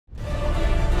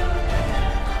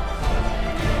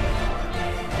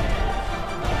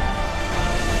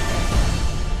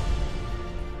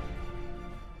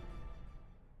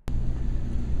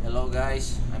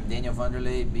Daniel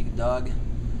Wanderley, big dog.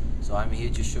 So I'm here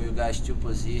to show you guys two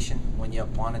positions. When your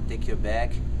opponent take your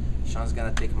back, Sean's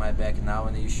gonna take my back now,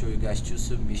 and then you show you guys two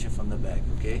submission from the back,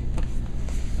 okay?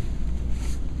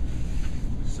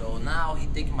 So now he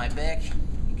take my back,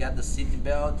 he got the seat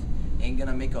belt, ain't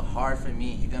gonna make it hard for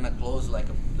me. He's gonna close like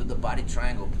do the body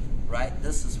triangle, right?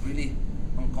 This is really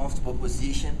uncomfortable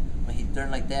position. When he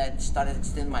turn like that, started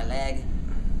extend my leg.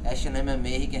 Action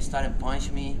MMA, he can start and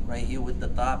punch me right here with the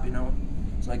top, you know.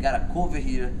 So I got a cover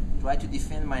here, try to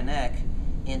defend my neck,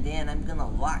 and then I'm gonna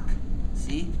lock,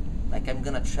 see? Like I'm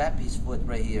gonna trap his foot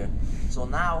right here. So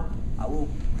now I will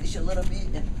push a little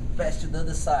bit and pass to the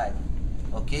other side,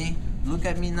 okay? Look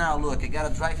at me now, look, I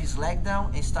gotta drive his leg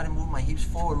down and start to move my hips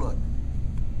forward, look.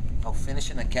 I'll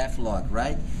finish in a calf lock,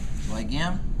 right? So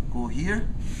again, go here,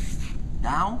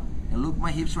 down, and look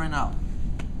my hips right now.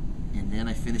 And then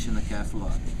I finish in the calf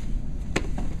lock.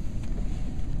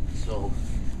 So,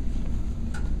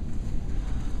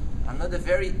 another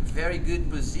very good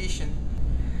position.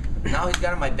 Now he's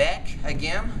got my back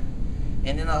again.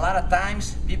 And then a lot of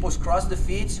times, people cross the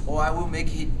feet, or I will make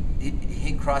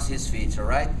he cross his feet, all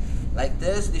right? Like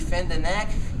this, defend the neck.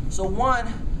 So one,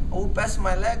 I will pass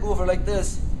my leg over like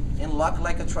this and lock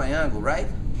like a triangle, right?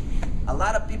 A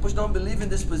lot of people don't believe in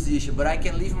this position, but I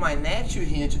can leave my neck to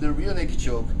here to the real neck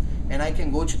choke, and I can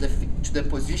go to the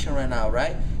position right now,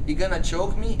 right? He's gonna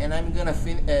choke me, and I'm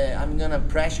gonna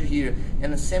pressure here in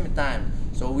the same time.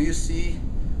 So we're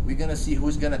gonna see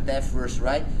who's gonna tap first,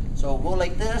 right? So go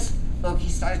like this. Look, he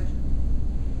started.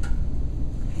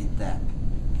 Hit that.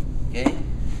 Okay.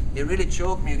 It really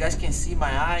choked me. You guys can see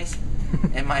my eyes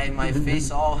and my face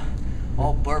all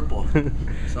purple.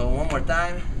 So one more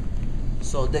time.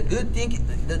 So the good thing,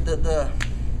 the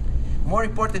more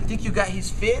important thing, you got his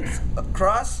feet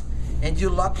across and you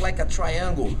lock like a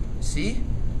triangle. See?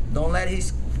 Don't let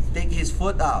take his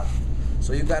foot out.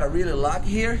 So you gotta really lock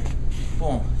here.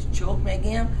 Boom. Choke me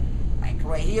again. Like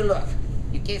right here, look.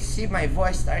 You can see my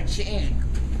voice start changing.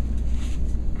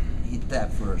 Hit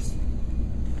that first.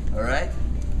 Alright?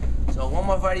 So one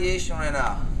more variation right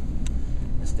now.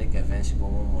 Let's take advantage and go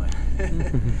one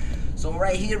more. So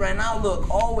right here, right now, look,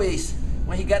 always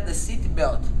when he got the seat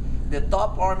belt, the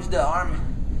top arm is the arm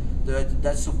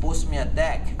that's supposed to be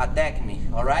attack me,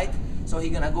 all right? So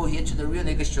he's gonna go here to the rear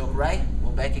naked choke, right?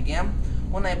 Go back again.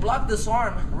 When I block this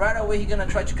arm, right away he's gonna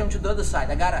try to come to the other side.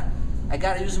 I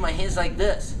gotta use my hands like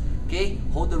this, okay?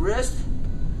 Hold the wrist.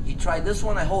 He tried this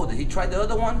one, I hold it. He tried the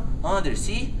other one, under,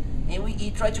 see? And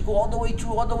he tried to go all the way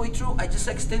through. I just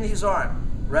extend his arm,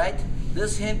 right?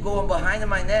 This hand going behind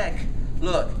my neck.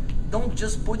 Look, don't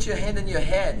just put your hand on your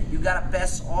head. You gotta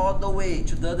pass all the way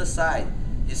to the other side.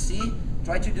 You see?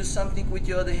 Try to do something with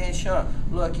your other hand, Sean.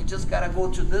 Look, you just gotta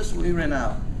go to this way right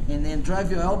now. And then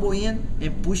drive your elbow in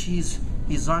and push his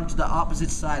arm to the opposite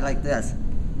side like this.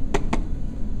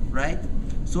 Right?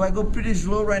 So I go pretty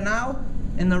slow right now.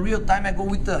 In the real time, I go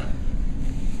with the,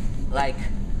 like,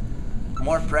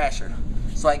 more pressure.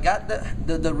 So I got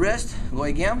the wrist, go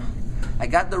again. I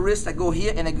got the wrist, I go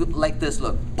here and I go like this,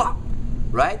 look, pop,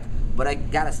 right? But I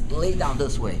gotta lay down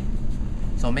this way.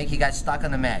 So make he got stuck on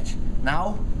the match.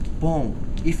 Now, boom.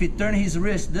 If he turn his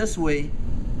wrist this way,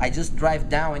 I just drive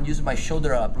down and use my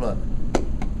shoulder up, look.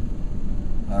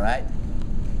 All right?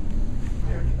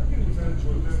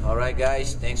 All right,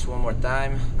 guys, thanks one more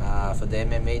time for the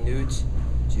MMAnytt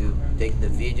to take the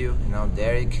video. And I'm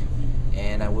Derek,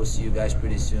 and I will see you guys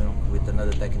pretty soon with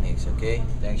another techniques, okay?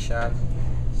 Thanks, Sean.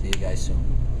 See you guys soon.